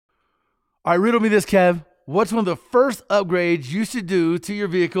All right, riddle me this, Kev. What's one of the first upgrades you should do to your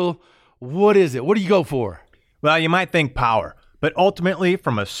vehicle? What is it? What do you go for? Well, you might think power, but ultimately,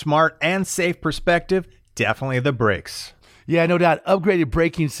 from a smart and safe perspective, definitely the brakes. Yeah, no doubt. Upgraded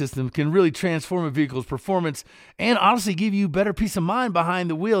braking system can really transform a vehicle's performance and honestly give you better peace of mind behind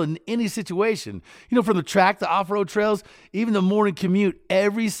the wheel in any situation. You know, from the track to off-road trails, even the morning commute,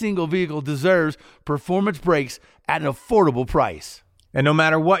 every single vehicle deserves performance brakes at an affordable price. And no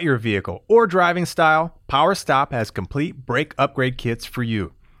matter what your vehicle or driving style, PowerStop has complete brake upgrade kits for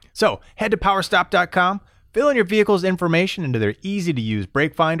you. So head to PowerStop.com, fill in your vehicle's information into their easy-to-use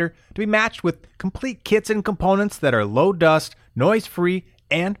brake finder to be matched with complete kits and components that are low dust, noise-free,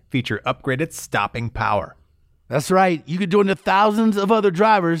 and feature upgraded stopping power. That's right. You could join the thousands of other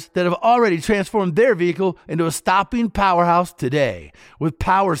drivers that have already transformed their vehicle into a stopping powerhouse today with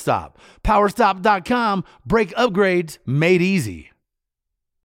PowerStop. PowerStop.com, brake upgrades made easy.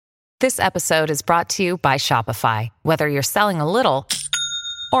 This episode is brought to you by Shopify. Whether you're selling a little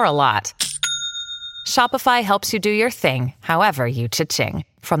or a lot, Shopify helps you do your thing, however you cha-ching.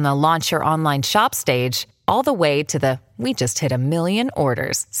 From the launch your online shop stage, all the way to the we just hit 1 million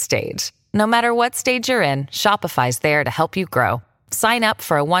orders stage. No matter what stage you're in, Shopify's there to help you grow. Sign up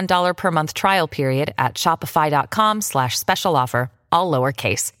for a $1 per month trial period at shopify.com/special offer, all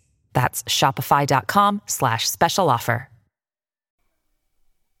lowercase. That's shopify.com/special offer.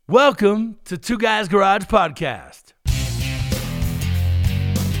 Welcome to Two Guys Garage Podcast.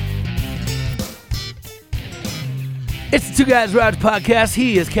 It's the Two Guys Garage Podcast.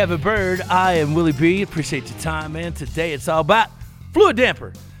 He is Kevin Bird. I am Willie B. Appreciate your time, man. Today it's all about fluid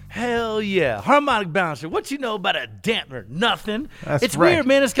damper. Hell yeah. Harmonic balancer. What you know about a dampener? Nothing. It's right. Weird,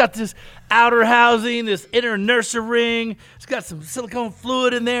 man. It's got this outer housing, this inner inertia ring. It's got some silicone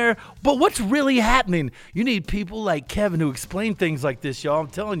fluid in there. But what's really happening? You need people like Kevin who explain things like this, y'all. I'm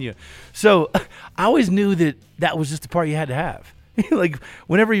telling you. So I always knew that was just the part you had to have. Like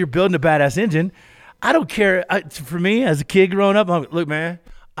whenever you're building a badass engine, I don't care. For me, as a kid growing up, I'm like, look, man,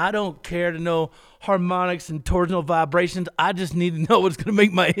 I don't care to know harmonics and torsional vibrations. I just need to know what's going to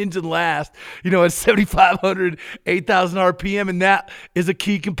make my engine last, at 7,500, 8,000 RPM, and that is a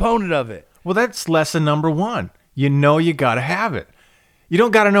key component of it. Well, that's lesson number one. You got to have it. You don't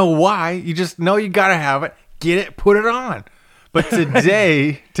got to know why. You just know you got to have it. Get it, put it on. But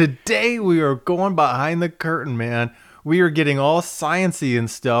today we are going behind the curtain, man. We are getting all sciencey and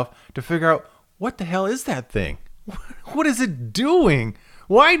stuff to figure out what the hell is that thing? What is it doing?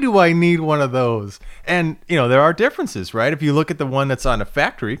 Why do I need one of those? And, there are differences, right? If you look at the one that's on a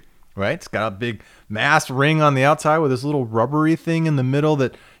factory, right? It's got a big mass ring on the outside with this little rubbery thing in the middle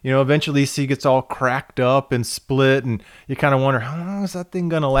that, eventually you see gets all cracked up and split. And you kind of wonder, how long is that thing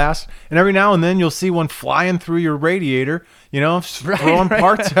going to last? And every now and then you'll see one flying through your radiator, throwing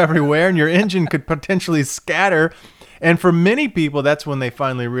parts everywhere, and your engine could potentially scatter. And for many people, that's when they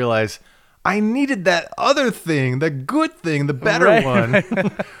finally realize, I needed that other thing, the good thing, the better one.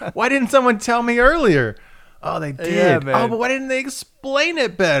 Why didn't someone tell me earlier? Oh, they did. Yeah, man. But why didn't they explain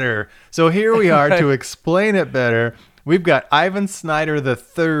it better? So here we are to explain it better. We've got Ivan Snyder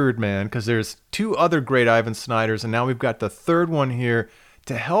III, man, because there's two other great Ivan Snyders, and now we've got the third one here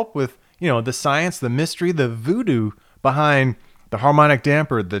to help with, the science, the mystery, the voodoo behind the harmonic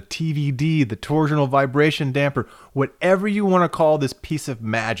damper, the TVD, the torsional vibration damper, whatever you want to call this piece of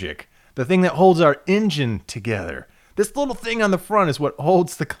magic. The thing that holds our engine together. This little thing on the front is what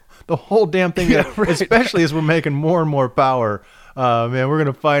holds the whole damn thing, Right. Especially as we're making more and more power. Man, we're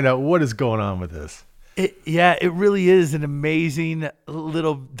going to find out what is going on with this. It really is an amazing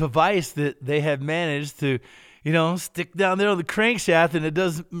little device that they have managed to, stick down there on the crankshaft, and it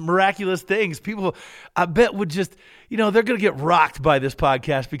does miraculous things. People, I bet, would just, they're going to get rocked by this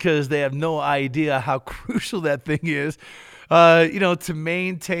podcast because they have no idea how crucial that thing is. To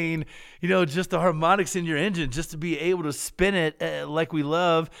maintain, just the harmonics in your engine, just to be able to spin it like we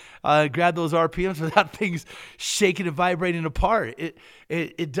love, grab those RPMs without things shaking and vibrating apart.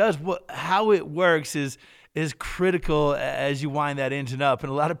 It does how it works is critical as you wind that engine up. And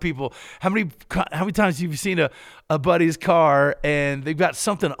a lot of people, how many times have you seen a buddy's car and they've got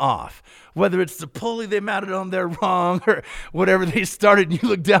something off? Whether it's the pulley they mounted on there wrong or whatever they started, and you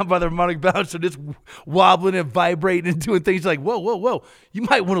look down by the harmonic balancer, it's wobbling and vibrating and doing things like, whoa. You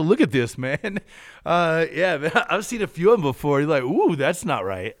might want to look at this, man. Man, I've seen a few of them before. You're like, ooh, that's not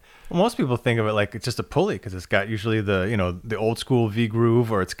right. Well, most people think of it like it's just a pulley because it's got usually the old school V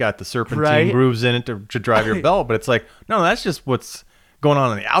groove, or it's got the serpentine grooves in it to drive your belt. But it's like, no, that's just what's going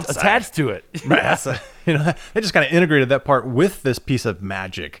on the outside. Attached to it. Right. They just kind of integrated that part with this piece of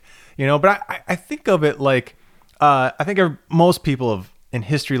magic. But I think of it like, I think most people have in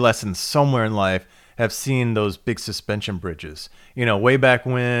history lessons somewhere in life have seen those big suspension bridges, way back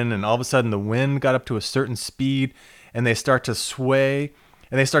when, and all of a sudden the wind got up to a certain speed and they start to sway.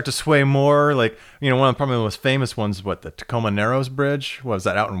 And they start to sway more, like, one of probably the most famous ones, the Tacoma Narrows Bridge? What was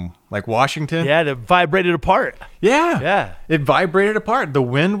that, out in, Washington? Yeah, it vibrated apart. Yeah. It vibrated apart. The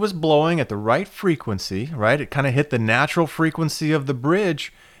wind was blowing at the right frequency, right? It kind of hit the natural frequency of the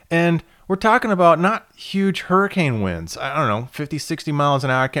bridge. And we're talking about not huge hurricane winds. I don't know, 50, 60 miles an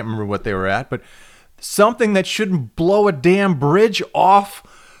hour. I can't remember what they were at. But something that shouldn't blow a damn bridge off,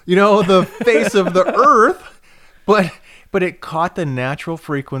 the face of the earth. But it caught the natural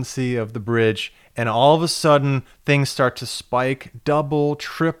frequency of the bridge, and all of a sudden things start to spike, double,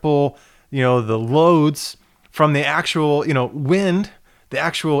 triple, the loads from the actual, wind, the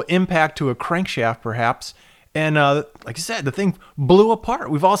actual impact to a crankshaft perhaps. And like I said, the thing blew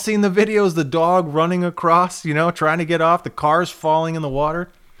apart. We've all seen the videos, the dog running across, trying to get off, the cars falling in the water.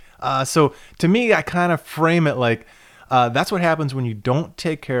 So to me, I kind of frame it like that's what happens when you don't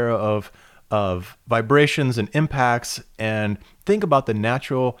take care of vibrations and impacts and think about the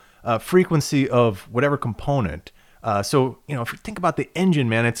natural frequency of whatever component. So, if you think about the engine,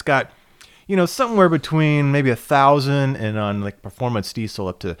 man, it's got, somewhere between maybe 1,000 and on performance diesel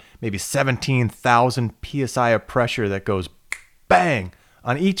up to maybe 17,000 PSI of pressure that goes bang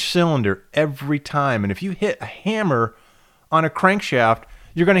on each cylinder every time. And if you hit a hammer on a crankshaft,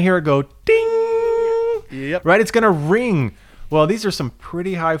 you're going to hear it go ding. Yep. Right? It's going to ring. Well, these are some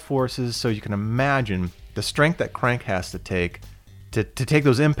pretty high forces, so you can imagine the strength that crank has to take to take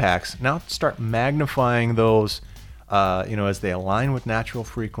those impacts. Now start magnifying those, as they align with natural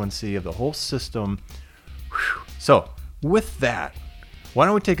frequency of the whole system. Whew. So with that, why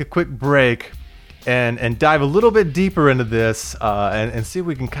don't we take a quick break and dive a little bit deeper into this and see if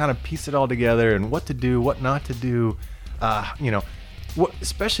we can kind of piece it all together and what to do, what not to do,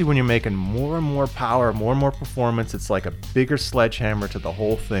 especially when you're making more and more power, more and more performance. It's like a bigger sledgehammer to the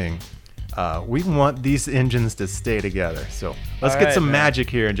whole thing. We want these engines to stay together. So let's get some magic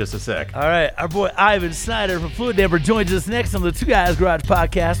here in just a sec. All right. Our boy Ivan Snyder from Fluid Damper joins us next on the Two Guys Garage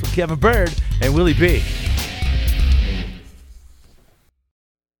Podcast with Kevin Bird and Willie B.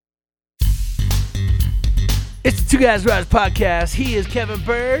 It's the Two Guys Garage Podcast. He is Kevin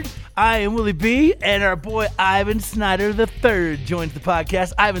Bird. I am Willie B, and our boy Ivan Snyder III joins the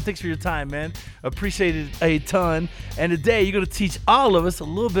podcast. Ivan, thanks for your time, man. Appreciate it a ton. And today you're going to teach all of us a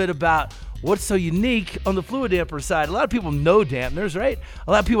little bit about what's so unique on the fluid damper side. A lot of people know dampeners, right?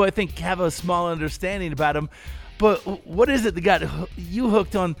 A lot of people, I think, have a small understanding about them. But what is it that got you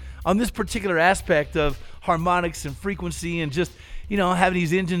hooked on this particular aspect of harmonics and frequency and just, having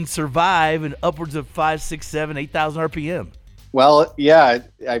these engines survive in upwards of 5, 6, 7, 8,000 RPM? Well, yeah,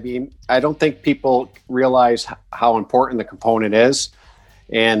 I mean, I don't think people realize how important the component is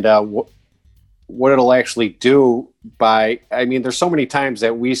and what it'll actually do there's so many times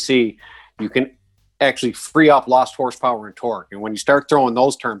that we see you can actually free up lost horsepower and torque. And when you start throwing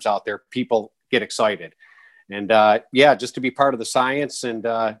those terms out there, people get excited. And just to be part of the science and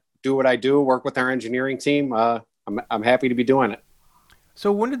do what I do, work with our engineering team, I'm happy to be doing it. So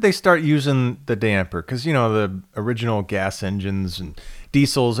when did they start using the damper? Because, the original gas engines and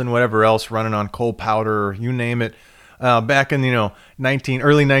diesels and whatever else running on coal powder, you name it, back in,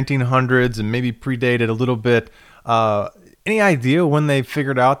 early 1900s and maybe predated a little bit. Any idea when they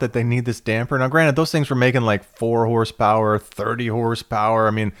figured out that they need this damper? Now, granted, those things were making 4 horsepower, 30 horsepower.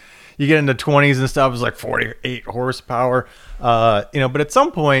 I mean, you get into 20s and stuff, it's 48 horsepower. But at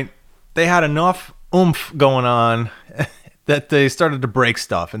some point, they had enough oomph going on that they started to break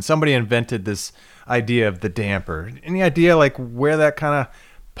stuff, and somebody invented this idea of the damper. Any idea where that kind of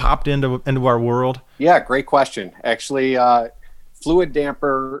popped into our world? Yeah, great question. Actually, Fluid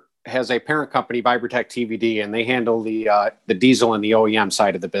Damper has a parent company, Vibratech TVD, and they handle the diesel and the OEM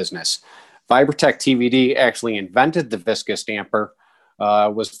side of the business. Vibratech TVD actually invented the viscous damper,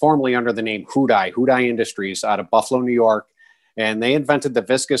 was formerly under the name Hudai Industries out of Buffalo, New York, and they invented the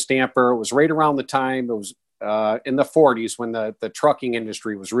viscous damper. It was right around the time it was in the 40s when the trucking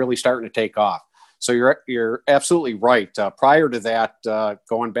industry was really starting to take off. So you're absolutely right. Prior to that,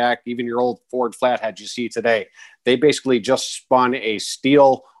 going back, even your old Ford flathead you see today, they basically just spun a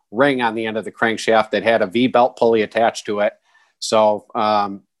steel ring on the end of the crankshaft that had a V-belt pulley attached to it. So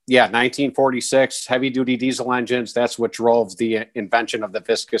 1946, heavy-duty diesel engines, that's what drove the invention of the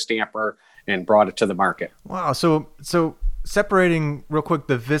viscous damper and brought it to the market. Wow. So separating real quick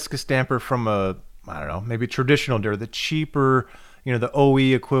the viscous damper from maybe traditional damper, the cheaper, the OE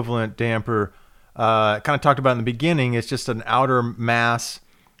equivalent damper, kind of talked about in the beginning. It's just an outer mass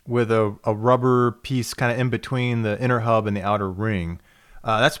with a rubber piece kind of in between the inner hub and the outer ring.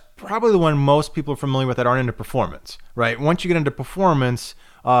 That's probably the one most people are familiar with that aren't into performance, right? Once you get into performance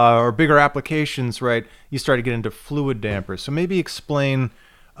or bigger applications, right, you start to get into fluid dampers. So maybe explain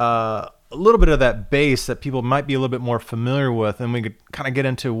a little bit of that base that people might be a little bit more familiar with, and we could kind of get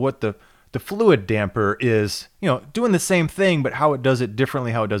into what the fluid damper is, doing the same thing, but how it does it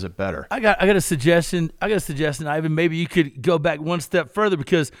differently, how it does it better. I got a suggestion. Ivan. Maybe you could go back one step further,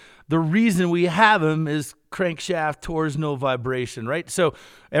 because the reason we have them is crankshaft torsional vibration, right? So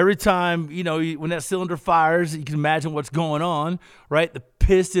every time, when that cylinder fires, you can imagine what's going on, right? The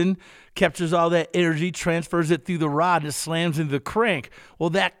piston captures all that energy, transfers it through the rod, and it slams into the crank. Well,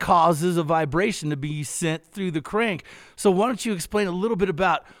 that causes a vibration to be sent through the crank. So why don't you explain a little bit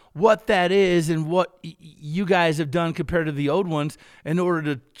about what that is and what you guys have done compared to the old ones in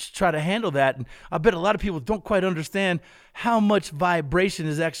order to try to handle that. And I bet a lot of people don't quite understand how much vibration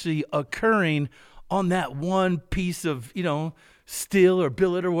is actually occurring on that one piece of, steel or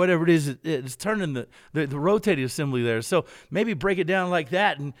billet or whatever it is. It's turning the rotating assembly there. So maybe break it down like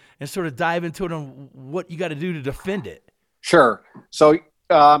that and sort of dive into it on what you got to do to defend it. Sure. So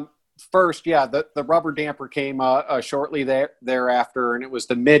first, the rubber damper came shortly thereafter, and it was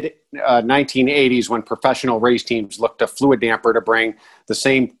the mid 1980s when professional race teams looked to fluid damper to bring the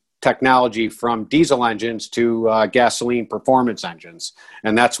same technology from diesel engines to gasoline performance engines.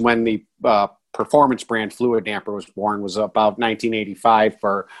 And that's when the performance brand fluid damper was born, was about 1985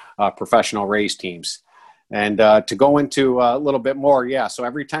 for professional race teams. And to go into a little bit more, so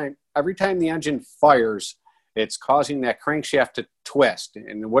every time the engine fires, it's causing that crankshaft to twist.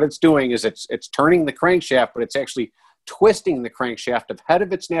 And what it's doing is it's turning the crankshaft, but it's actually twisting the crankshaft ahead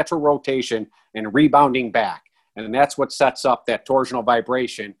of its natural rotation and rebounding back. And that's what sets up that torsional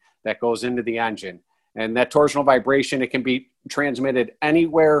vibration that goes into the engine. And that torsional vibration, it can be transmitted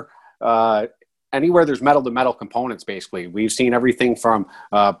anywhere there's metal-to-metal components, basically. We've seen everything from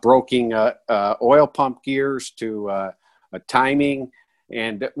broking oil pump gears to timing.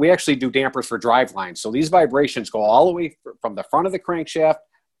 And we actually do dampers for drive lines. So these vibrations go all the way from the front of the crankshaft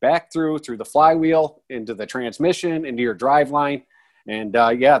back through the flywheel, into the transmission, into your drive line. And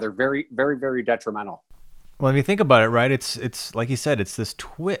they're very, very, very detrimental. Well, if you think about it, right, it's like you said, it's this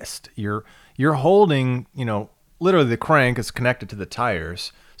twist. You're holding, literally the crank is connected to the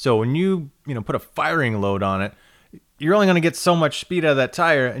tires. So when you put a firing load on it, you're only going to get so much speed out of that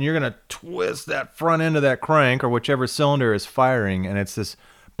tire, and you're going to twist that front end of that crank or whichever cylinder is firing, and it's this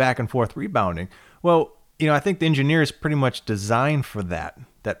back and forth rebounding. Well, I think the engineer is pretty much designed for that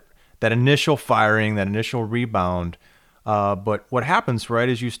initial firing, that initial rebound. But what happens, right,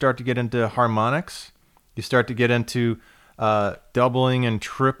 is you start to get into harmonics. You start to get into doubling and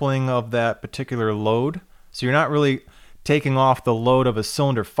tripling of that particular load. So you're not really taking off the load of a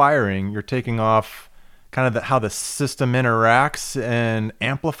cylinder firing. You're taking off kind of how the system interacts and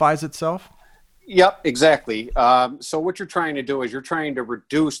amplifies itself? Yep, exactly. So what you're trying to do is you're trying to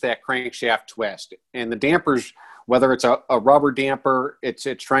reduce that crankshaft twist. And the dampers, whether it's a rubber damper, it's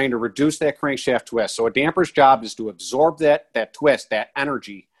trying to reduce that crankshaft twist. So a damper's job is to absorb that twist, that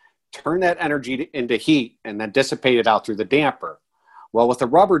energy, turn that energy into heat, and then dissipate it out through the damper. Well, with a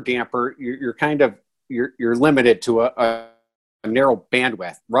rubber damper, you're limited to a narrow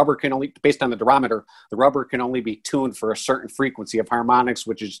bandwidth. Rubber can only, based on the durometer, the rubber can only be tuned for a certain frequency of harmonics,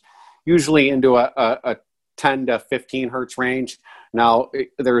 which is usually into a 10 to 15 hertz range. Now,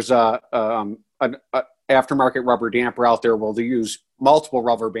 there's an aftermarket rubber damper out there where they use multiple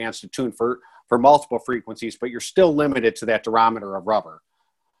rubber bands to tune for multiple frequencies, but you're still limited to that durometer of rubber.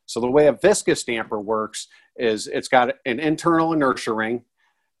 So the way a viscous damper works is it's got an internal inertia ring,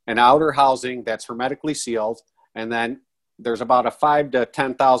 an outer housing that's hermetically sealed, and then there's about a 5 to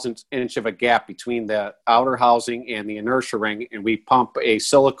 10 thousandth inch of a gap between the outer housing and the inertia ring, and we pump a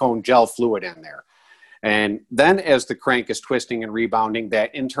silicone gel fluid in there. And then as the crank is twisting and rebounding,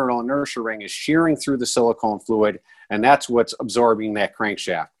 that internal inertia ring is shearing through the silicone fluid, and that's what's absorbing that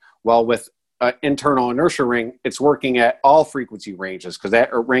crankshaft. Well, with internal inertia ring, it's working at all frequency ranges because that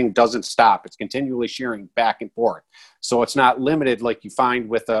ring doesn't stop. It's continually shearing back and forth. So it's not limited like you find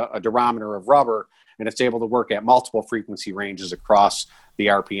with a durometer of rubber, and it's able to work at multiple frequency ranges across the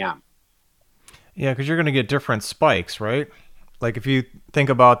RPM. Yeah, because you're going to get different spikes, right? Like if you think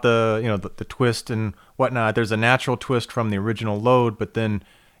about the twist and whatnot, there's a natural twist from the original load, but then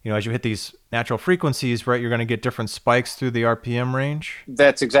as you hit these natural frequencies, right, you're going to get different spikes through the RPM range.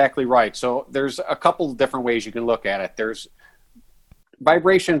 That's exactly right. So there's a couple of different ways you can look at it. There's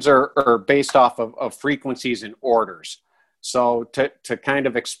vibrations are based off of frequencies and orders. So to kind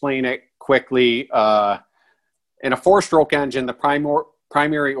of explain it quickly, in a four-stroke engine, the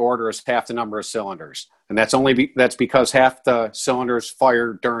primary order is half the number of cylinders, and that's because half the cylinders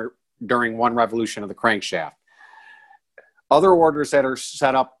fire during one revolution of the crankshaft. Other orders that are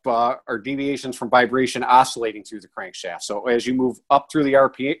set up are deviations from vibration oscillating through the crankshaft. So as you move up through the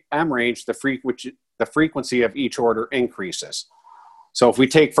RPM range, the frequency of each order increases. So if we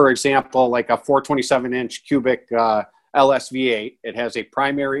take, for example, like a 427-inch cubic LSV8, it has a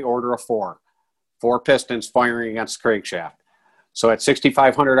primary order of four pistons firing against the crankshaft. So at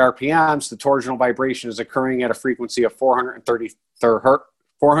 6,500 RPMs, the torsional vibration is occurring at a frequency of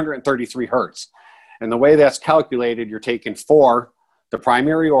 433 hertz. And the way that's calculated, you're taking four, the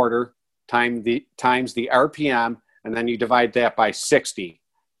primary order, times the RPM, and then you divide that by 60,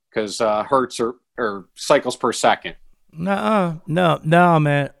 because hertz or cycles per second. No,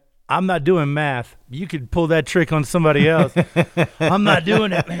 man. I'm not doing math. You could pull that trick on somebody else. I'm not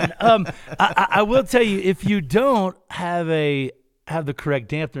doing it, man. I will tell you, if you don't have the correct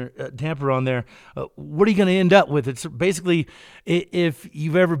damper on there, what are you going to end up with? It's basically, if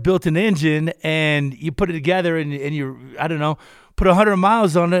you've ever built an engine and you put it together and you, I don't know, put 100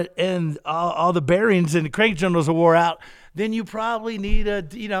 miles on it and all the bearings and the crank journals are wore out, then you probably need a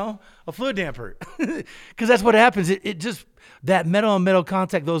fluid damper, because that's what happens. It just, that metal on metal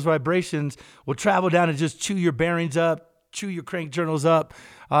contact, those vibrations will travel down and just chew your bearings up, chew your crank journals up.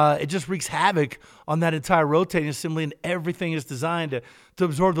 It just wreaks havoc on that entire rotating assembly, and everything is designed to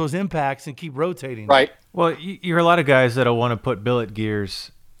absorb those impacts and keep rotating. Right. Well, you hear a lot of guys that'll want to put billet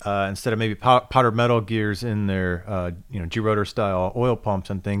gears instead of maybe powdered metal gears in their G-rotor style oil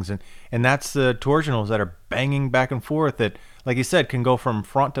pumps and things, and that's the torsionals that are banging back and forth that, like you said, can go from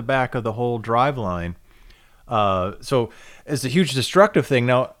front to back of the whole drive line. So it's a huge destructive thing.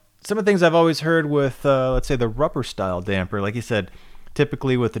 Now, some of the things I've always heard with, let's say, the rubber style damper, like you said,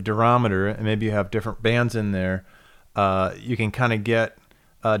 typically with the durometer, and maybe you have different bands in there, you can kind of get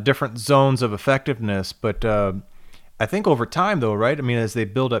different zones of effectiveness. But I think over time, though, right? I mean, as they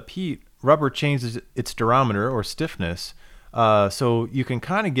build up heat, rubber changes its durometer or stiffness. So you can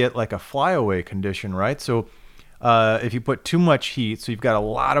kind of get like a flyaway condition, right? So if you put too much heat, so you've got a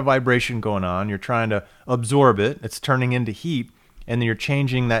lot of vibration going on, you're trying to absorb it, it's turning into heat, and then you're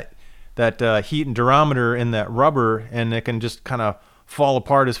changing that heat and durometer in that rubber, and it can just kind of fall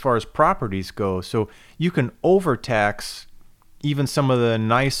apart as far as properties go. So you can overtax even some of the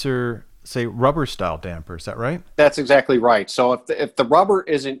nicer, say, rubber style dampers. Is that right? That's exactly right. So if the rubber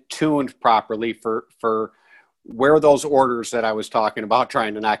isn't tuned properly for where those orders that I was talking about,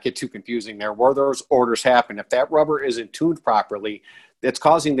 trying to not get too confusing there, where those orders happen, if that rubber isn't tuned properly, it's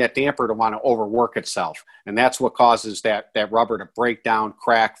causing that damper to want to overwork itself. And that's what causes that rubber to break down,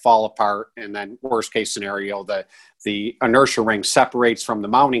 crack, fall apart. And then worst case scenario, the inertia ring separates from the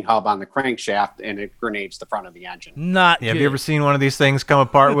mounting hub on the crankshaft and it grenades the front of the engine. Have you ever seen one of these things come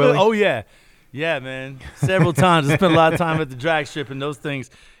apart, Willie? Oh, yeah. Yeah, man. Several times. I spent a lot of time at the drag strip, and those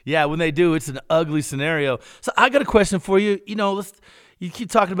things, yeah, when they do, it's an ugly scenario. So I got a question for you. You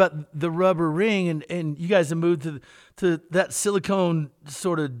keep talking about the rubber ring, and you guys have moved to that silicone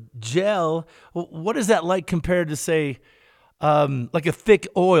sort of gel. What is that like compared to, say, like a thick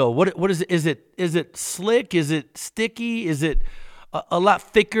oil? What is it? Is it slick? Is it sticky? Is it a lot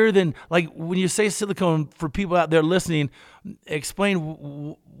thicker than, like, when you say silicone, for people out there listening,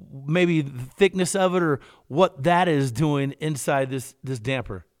 explain maybe the thickness of it or what that is doing inside this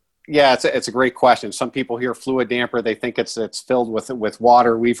damper. Yeah, it's a great question. Some people hear fluid damper, they think it's filled with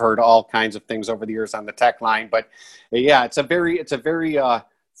water. We've heard all kinds of things over the years on the tech line, but yeah, it's a very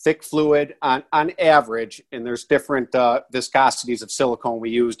thick fluid on average, and there's different viscosities of silicone we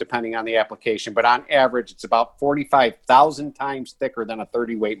use depending on the application, but on average it's about 45,000 times thicker than a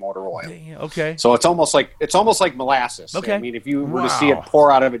 30-weight motor oil. Okay. So it's almost like molasses. Okay. I mean, if you were to see it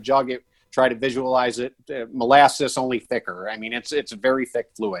pour out of a jug, try to visualize it, molasses, only thicker. I mean, it's a very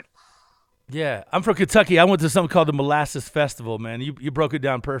thick fluid. Yeah, I'm from Kentucky. I went to something called the Molasses Festival, man. You broke it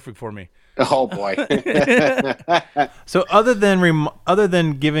down perfect for me. Oh boy. So other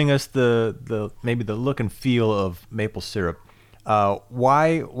than giving us the maybe the look and feel of maple syrup,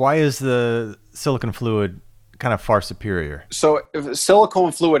 why is the silicone fluid kind of far superior? So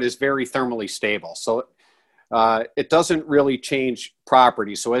silicone fluid is very thermally stable. So it doesn't really change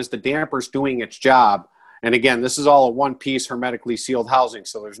properties. So as the damper's doing its job, and again, this is all a one-piece hermetically sealed housing,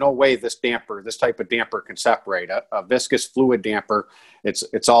 so there's no way this type of damper can separate. A viscous fluid damper,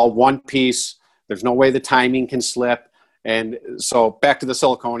 it's all one piece. There's no way the timing can slip. And so back to the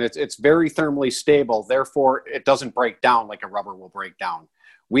silicone, it's very thermally stable. Therefore, it doesn't break down like a rubber will break down.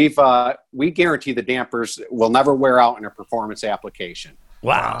 We guarantee the dampers will never wear out in a performance application.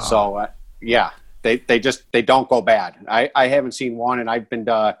 Wow. So yeah. they don't go bad. I haven't seen one, and I've been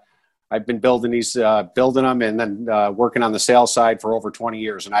building them and then working on the sales side for over 20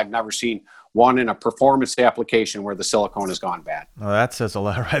 years, and I've never seen one in a performance application where the silicone has gone bad. Well, that says a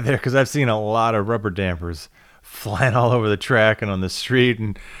lot right there, because I've seen a lot of rubber dampers flying all over the track and on the street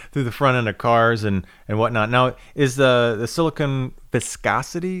and through the front end of cars and whatnot. Now, is the silicone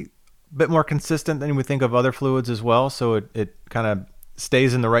viscosity a bit more consistent than we think of other fluids as well, so it kind of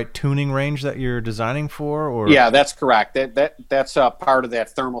stays in the right tuning range that you're designing for? Or yeah, that's correct. That's part of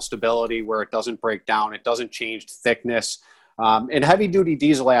that thermal stability where it doesn't break down, it doesn't change thickness. In heavy duty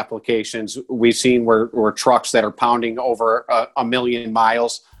diesel applications, we've seen where trucks that are pounding over a million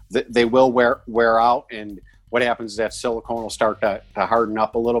miles, they will wear out, and what happens is that silicone will start to harden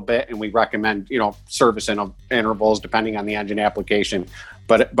up a little bit, and we recommend service intervals depending on the engine application.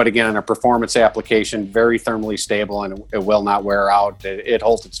 But again, in a performance application, very thermally stable, and it will not wear out. It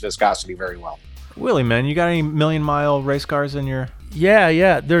holds its viscosity very well. Willie, man, you got any million-mile race cars in your...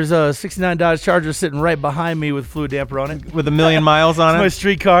 Yeah. There's a 69 Dodge Charger sitting right behind me with fluid damper on it. With a million miles on it? My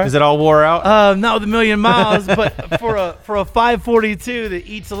street car. Is it all wore out? Not with a million miles, but for a 542 that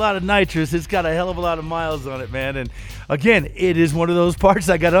eats a lot of nitrous, it's got a hell of a lot of miles on it, man. And again, it is one of those parts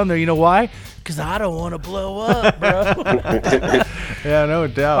I got on there. You know why? Because I don't want to blow up, bro. Yeah, no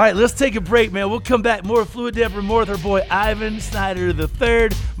doubt. All right, let's take a break, man. We'll come back. More Fluid Damper, more with our boy Ivan Snyder III,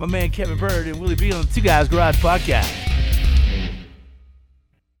 my man Kevin Bird, and Willie B on the Two Guys Garage Podcast.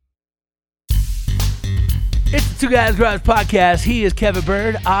 It's the Two Guys Garage Podcast. He is Kevin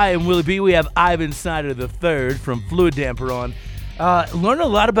Bird. I am Willie B. We have Ivan Snyder III from Fluid Damper on. Learning a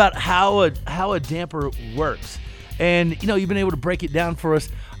lot about how a damper works. And, you've been able to break it down for us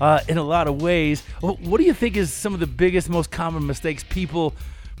in a lot of ways. What do you think is some of the biggest, most common mistakes people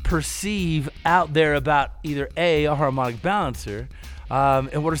perceive out there about either a harmonic balancer,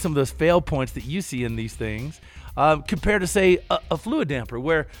 and what are some of those fail points that you see in these things, compared to, say, a fluid damper,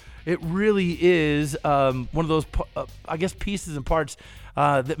 where it really is one of those, pieces and parts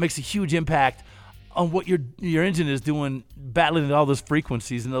that makes a huge impact on what your engine is doing, battling all those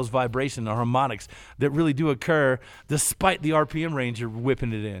frequencies and those vibrations and harmonics that really do occur despite the RPM range you're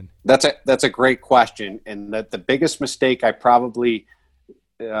whipping it in? That's a great question, and the biggest mistake I probably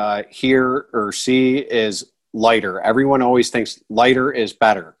hear or see is lighter. Everyone always thinks lighter is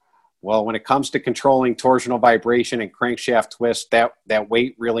better. Well, when it comes to controlling torsional vibration and crankshaft twist, that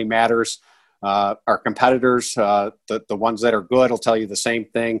weight really matters. Our competitors, the ones that are good, will tell you the same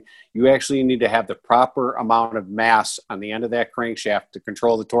thing. You actually need to have the proper amount of mass on the end of that crankshaft to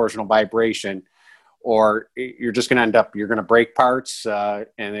control the torsional vibration, or you're just going to end up, you're going to break parts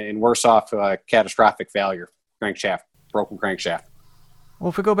and worse off, catastrophic failure, broken crankshaft. Well,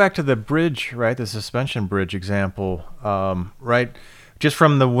 if we go back to the bridge, right, the suspension bridge example, right, just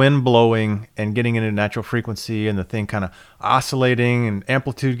from the wind blowing and getting into natural frequency and the thing kind of oscillating and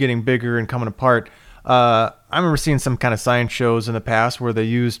amplitude getting bigger and coming apart. I remember seeing some kind of science shows in the past where they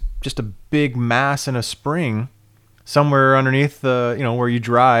used just a big mass in a spring somewhere underneath the, where you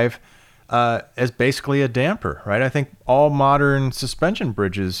drive, as basically a damper, right? I think all modern suspension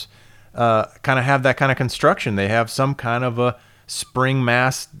bridges kind of have that kind of construction. They have some kind of a spring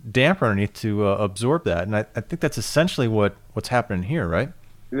mass damper underneath to absorb that. And I think that's essentially what's happening here, right?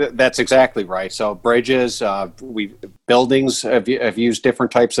 That's exactly right. So bridges, buildings have used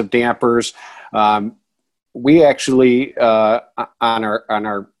different types of dampers. We actually, on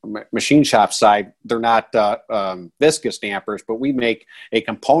our machine shop side, they're not viscous dampers, but we make a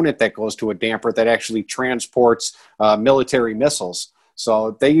component that goes to a damper that actually transports military missiles.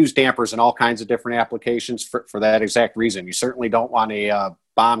 So they use dampers in all kinds of different applications for that exact reason. You certainly don't want a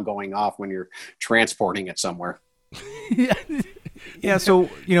bomb going off when you're transporting it somewhere. Yeah. So,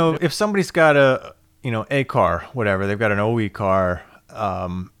 if somebody's got a car, whatever, they've got an OE car,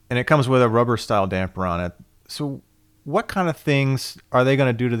 and it comes with a rubber style damper on it. So what kind of things are they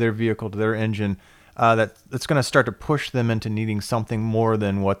going to do to their vehicle, to their engine, that's going to start to push them into needing something more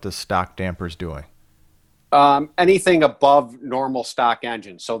than what the stock damper's doing? Anything above normal stock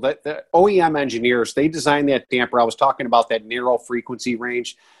engine. So the OEM engineers, they designed that damper. I was talking about that narrow frequency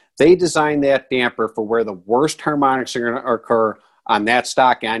range. They designed that damper for where the worst harmonics are going to occur on that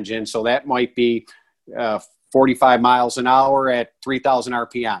stock engine. So that might be 45 miles an hour at 3,000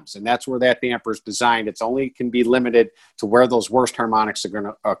 RPMs. And that's where that damper is designed. It's only can be limited to where those worst harmonics are going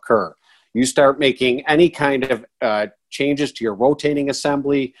to occur. You start making any kind of changes to your rotating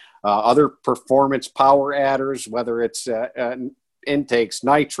assembly, other performance power adders, whether it's intakes,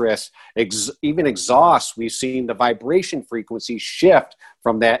 nitrous, even exhaust. We've seen the vibration frequency shift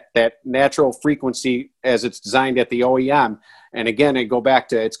from that natural frequency as it's designed at the OEM. And again, I go back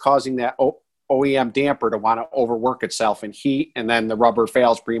to it's causing that OEM damper to want to overwork itself in heat, and then the rubber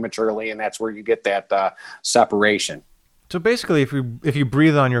fails prematurely, and that's where you get that separation. So basically, if you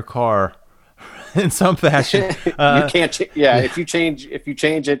breathe on your car in some fashion, you can't. If you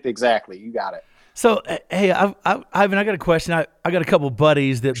change it, exactly, you got it. So, hey, Ivan, I got a question. I got a couple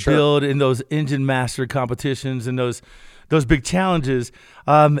buddies that build in those Engine Master competitions and those big challenges.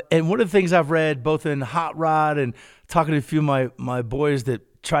 And one of the things I've read both in Hot Rod and talking to a few of my boys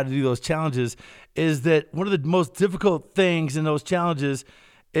that try to do those challenges is that one of the most difficult things in those challenges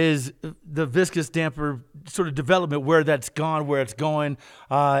is the viscous damper sort of development, where that's gone, where it's going,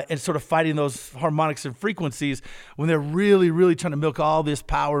 and sort of fighting those harmonics and frequencies when they're really, really trying to milk all this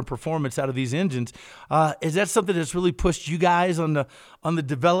power and performance out of these engines. Is that something that's really pushed you guys on the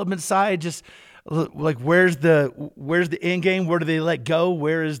development side? Just like where's the end game? Where do they let go?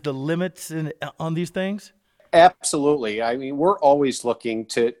 Where is the limits on these things? Absolutely. I mean, we're always looking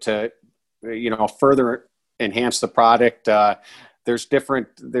to further enhance the product. There's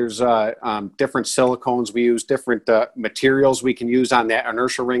different silicones we use, different materials we can use on that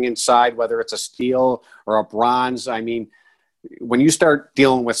inertia ring inside, whether it's a steel or a bronze. I mean, when you start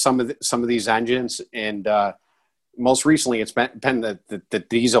dealing with some of these engines, and most recently it's been the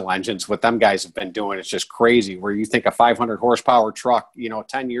diesel engines, what them guys have been doing, it's just crazy. Where you think a 500 horsepower truck,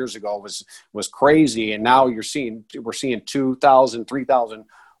 10 years ago was crazy, and now we're seeing 2,000, 3,000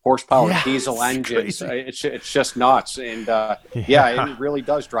 horsepower diesel engines. It's just nuts. And it really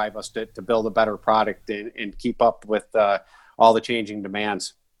does drive us to build a better product and keep up with all the changing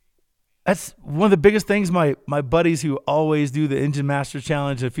demands. That's one of the biggest things my buddies who always do the Engine Master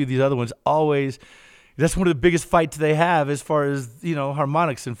Challenge and a few of these other ones that's one of the biggest fights they have as far as,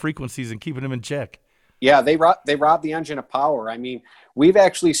 harmonics and frequencies and keeping them in check. Yeah, they rob the engine of power. I mean, we've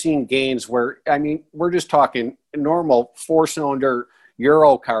actually seen gains where, we're just talking normal 4-cylinder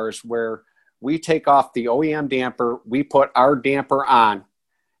Euro cars where we take off the OEM damper, we put our damper on,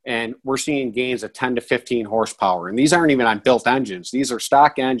 and we're seeing gains of 10 to 15 horsepower. And these aren't even on built engines. These are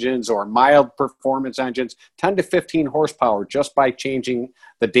stock engines or mild performance engines, 10 to 15 horsepower just by changing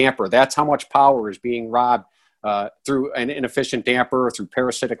the damper. That's how much power is being robbed through an inefficient damper, through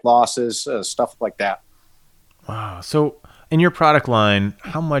parasitic losses, stuff like that. Wow. So in your product line,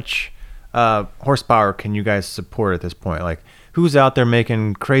 how much horsepower can you guys support at this point? Like, who's out there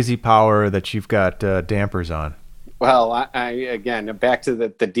making crazy power that you've got dampers on? Well, I again, back to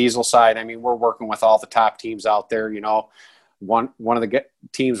the diesel side. I mean, we're working with all the top teams out there. One of the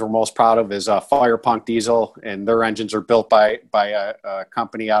teams we're most proud of is Firepunk Diesel, and their engines are built by a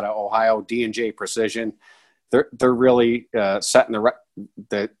company out of Ohio, D&J Precision. They're really setting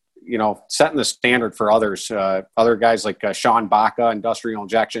setting the standard for others. Other guys like Sean Baca, Industrial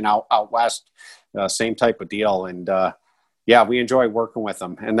Injection out west, same type of deal. And we enjoy working with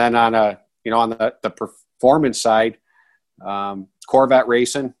them. And then on the performance side, Corvette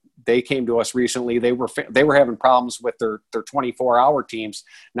Racing, they came to us recently. They were having problems with their 24-hour teams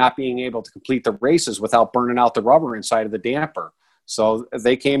not being able to complete the races without burning out the rubber inside of the damper. So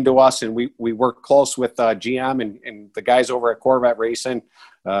they came to us, and we worked close with GM and the guys over at Corvette Racing.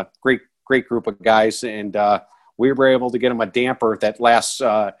 Great group of guys, and we were able to get them a damper that lasts.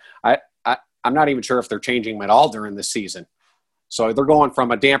 I'm not even sure if they're changing them at all during the season. So they're going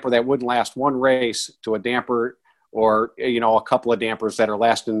from a damper that wouldn't last one race to a damper or, a couple of dampers that are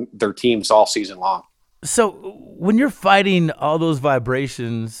lasting their teams all season long. So when you're fighting all those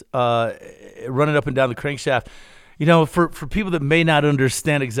vibrations, running up and down the crankshaft, for people that may not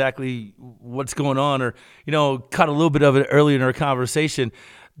understand exactly what's going on or, caught a little bit of it earlier in our conversation,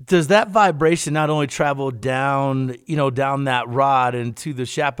 does that vibration not only travel down, down that rod and to the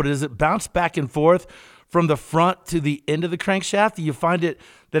shaft, but does it bounce back and forth from the front to the end of the crankshaft? Do you find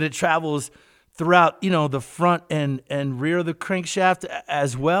that it travels throughout, the front and rear of the crankshaft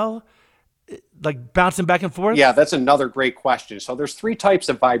as well, like bouncing back and forth? Yeah, that's another great question. So there's 3 types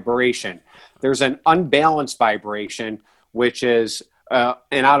of vibration. There's an unbalanced vibration, which is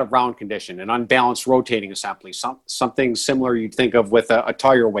an out of round condition, an unbalanced rotating assembly, something similar you'd think of with a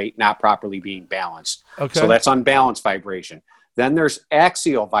tire weight not properly being balanced. Okay. So that's unbalanced vibration. Then there's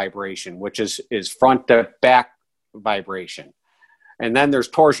axial vibration, which is front to back vibration. And then there's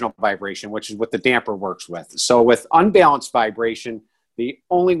torsional vibration, which is what the damper works with. So with unbalanced vibration, the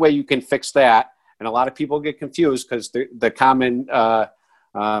only way you can fix that, and a lot of people get confused because the common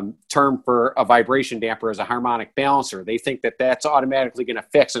term for a vibration damper is a harmonic balancer. They think that that's automatically going to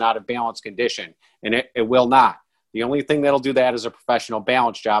fix an out of balance condition, and it will not. The only thing that'll do that is a professional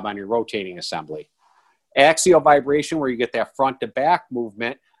balance job on your rotating assembly. Axial vibration, where you get that front to back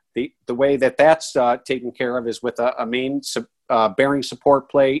movement, the way that's taken care of is with a main bearing support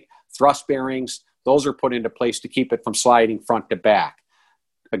plate, thrust bearings. Those are put into place to keep it from sliding front to back.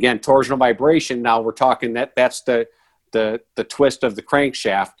 Again, torsional vibration. Now we're talking that's the twist of the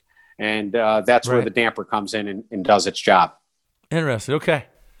crankshaft, and that's where the damper comes in and does its job. Interesting. Okay.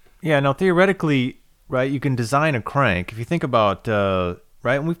 Yeah. Now, theoretically, right, you can design a crank. If you think about,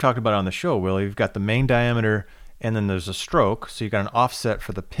 right, and we've talked about it on the show, Willie, you've got the main diameter, and then there's a stroke. So you've got an offset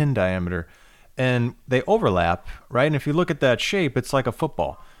for the pin diameter, and they overlap, right? And if you look at that shape, it's like a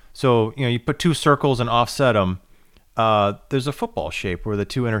football. So, you put two circles and offset them. There's a football shape where the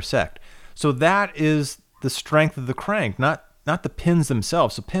two intersect. So that is the strength of the crank, not the pins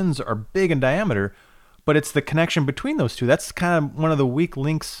themselves. So pins are big in diameter, but it's the connection between those two. That's kind of one of the weak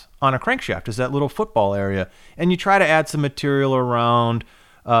links on a crankshaft, is that little football area. And you try to add some material around,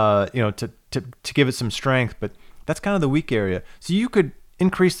 to give it some strength, but that's kind of the weak area. So you could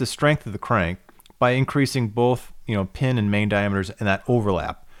increase the strength of the crank by increasing both, pin and main diameters and that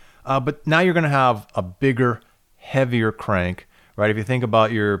overlap. But now you're going to have a bigger, heavier crank, right? If you think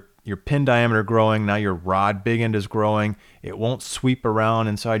about your pin diameter growing, now your rod big end is growing. It won't sweep around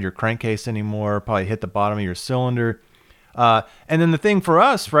inside your crankcase anymore, probably hit the bottom of your cylinder. And then the thing for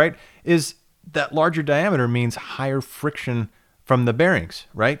us, right, is that larger diameter means higher friction from the bearings,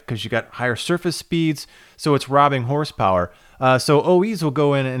 right? Because you got higher surface speeds, so it's robbing horsepower. So OEs will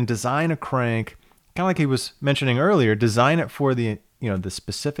go in and design a crank, kind of like he was mentioning earlier, design it for the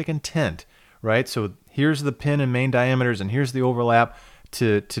specific intent, right? So here's the pin and main diameters, and here's the overlap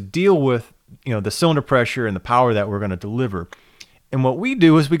to deal with, the cylinder pressure and the power that we're going to deliver. And what we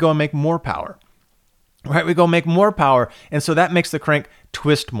do is we go and make more power, right? We go make more power, and so that makes the crank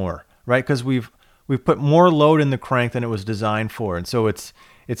twist more, right? Because we've put more load in the crank than it was designed for, and so it's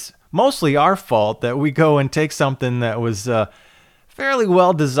mostly our fault that we go and take something that was fairly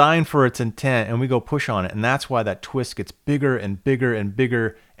well designed for its intent, and we go push on it, and that's why that twist gets bigger and bigger and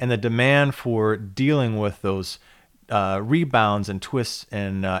bigger, and the demand for dealing with those rebounds and twists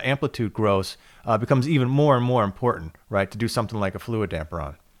and amplitude growths becomes even more and more important, right, to do something like a fluid damper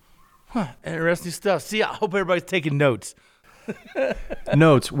on. Interesting stuff. See, I hope everybody's taking notes.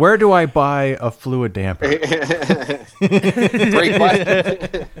 Notes. Where do I buy a fluid damper? Great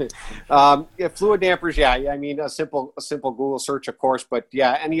question. Fluid dampers, I mean, a simple Google search, of course, but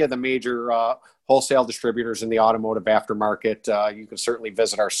yeah, any of the major wholesale distributors in the automotive aftermarket, you can certainly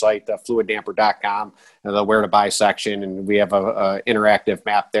visit our site, fluiddamper.com, and the where to buy section, and we have a interactive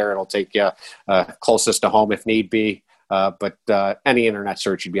map there. It'll take you closest to home if need be, but any internet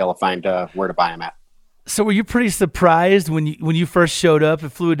search, you'd be able to find where to buy them at. So were you pretty surprised when you first showed up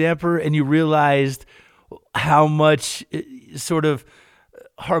at Fluid Damper and you realized how much sort of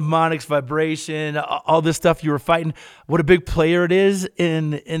harmonics, vibration, all this stuff you were fighting, what a big player it is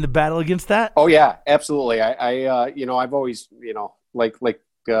in the battle against that? Oh yeah, absolutely. I've always, like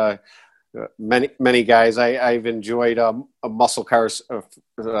many guys, I've enjoyed muscle cars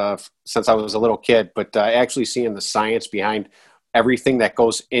since I was a little kid, but actually seeing the science behind everything that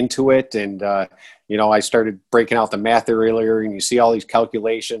goes into it, and I started breaking out the math earlier, and you see all these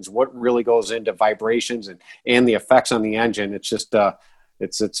calculations, what really goes into vibrations and the effects on the engine. It's just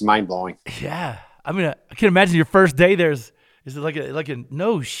it's mind blowing. Yeah, I mean, I can imagine your first day is it like a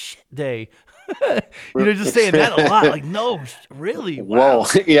no shit day. Just saying that a lot, like no, really. Wow.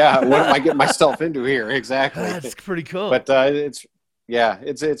 Whoa, yeah. What am I getting myself into here? Exactly. That's pretty cool. But it's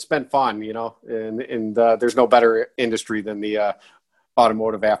been fun, and there's no better industry than the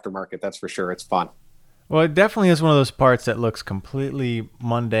automotive aftermarket. That's for sure. It's fun. Well, it definitely is one of those parts that looks completely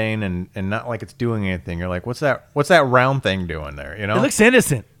mundane and not like it's doing anything. You're like, what's that round thing doing there? It looks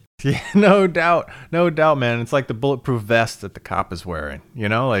innocent. Yeah, no doubt, man. It's like the bulletproof vest that the cop is wearing.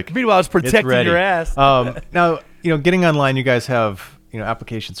 Like meanwhile, it's protecting your ass. Now, getting online, you guys have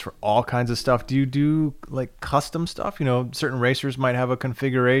applications for all kinds of stuff. Do you do like custom stuff? Certain racers might have a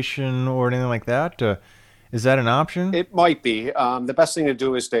configuration or anything like that. Is that an option? It might be. The best thing to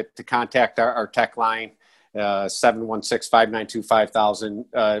do is to contact our tech line,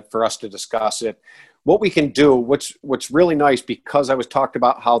 716-592-5000, for us to discuss it. What we can do, what's really nice, because I was talked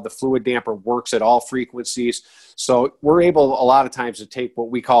about how the fluid damper works at all frequencies. So we're able a lot of times to take what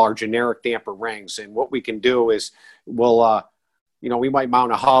we call our generic damper rings. And what we can do is we'll, we might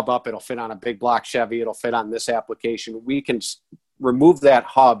mount a hub up. It'll fit on a big block Chevy. It'll fit on this application. We can remove that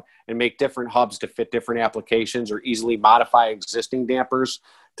hub and make different hubs to fit different applications, or easily modify existing dampers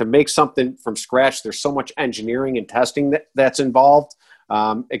to make something from scratch. There's so much engineering and testing that's involved.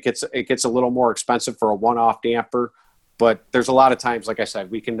 It gets a little more expensive for a one-off damper, but there's a lot of times, like I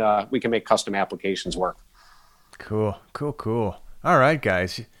said, we can make custom applications work. Cool. All right,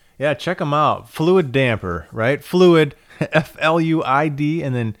 guys. Yeah, check them out. Fluid Damper, right? Fluid, Fluid,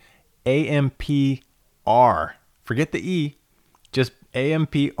 and then AMPR. Forget the E. Just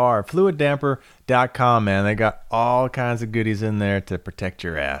AMPR. FluidDamper.com, man. They got all kinds of goodies in there to protect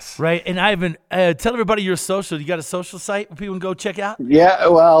your ass. Right. And Ivan, tell everybody your social. You got a social site where people can go check out? Yeah,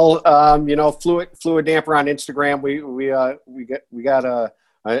 well, Fluid Damper on Instagram. We got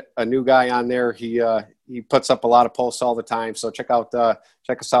a new guy on there. He puts up a lot of posts all the time. So check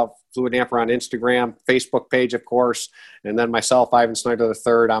us out, Fluid Damper on Instagram, Facebook page, of course, and then myself, Ivan Snyder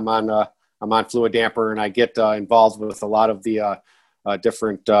III. I'm on Fluid Damper, and I get involved with a lot of the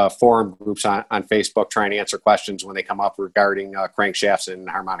different forum groups on Facebook, trying to answer questions when they come up regarding crankshafts and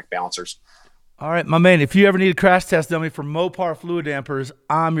harmonic balancers. All right, my man, if you ever need a crash test dummy for Mopar fluid dampers,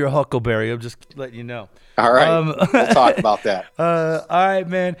 I'm your Huckleberry. I'm just letting you know. All right, we'll talk about that. All right,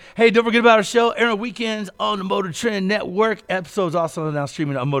 man. Hey, don't forget about our show, airing weekends on the Motor Trend Network. Episodes also now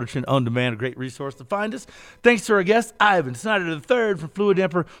streaming on Motor Trend On Demand, a great resource to find us. Thanks to our guest, Ivan Snyder III from Fluid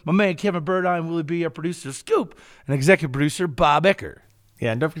Damper, my man Kevin Burdine, Willie B, our producer, Scoop, and executive producer, Bob Ecker.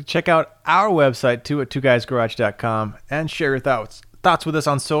 Yeah, and don't forget to check out our website, too, at twoguysgarage.com, and share your thoughts with us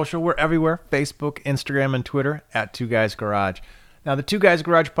on social. We're everywhere, Facebook, Instagram, and Twitter, at Two Guys Garage. Now, the Two Guys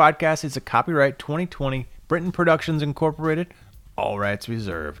Garage podcast is a copyright 2020 Britton Productions Incorporated. All rights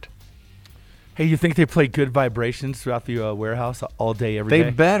reserved. Hey, you think they play Good Vibrations throughout the warehouse all day, every day?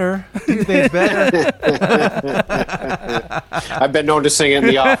 They better. Dude, they better. I've been known to sing in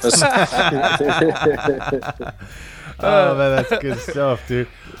the office. Oh, man, that's good stuff, dude.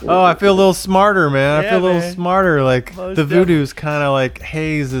 Oh, I feel a little smarter, man. I feel a little smarter. Like, Most the voodoo's kind of like,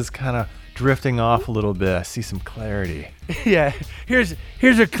 haze is kind of drifting off a little bit. I see some clarity. Yeah. Here's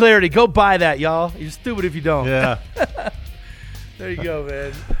your clarity. Go buy that, y'all. You're stupid if you don't. Yeah. There you go,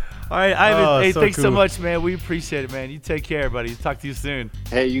 man. All right, Ivan. Oh, hey, so thanks so cool. much, man. We appreciate it, man. You take care, buddy. Talk to you soon.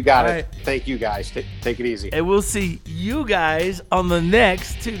 Hey, you got All it. right. Thank you, guys. Take it easy. And we'll see you guys on the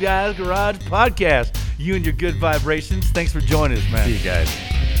next Two Guys Garage podcast. You and your good vibrations. Thanks for joining us, man. See you guys.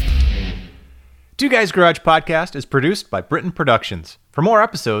 Two Guys Garage podcast is produced by Britton Productions. For more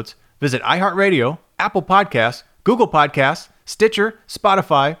episodes, visit iHeartRadio, Apple Podcasts, Google Podcasts, Stitcher,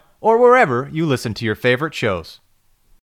 Spotify, or wherever you listen to your favorite shows.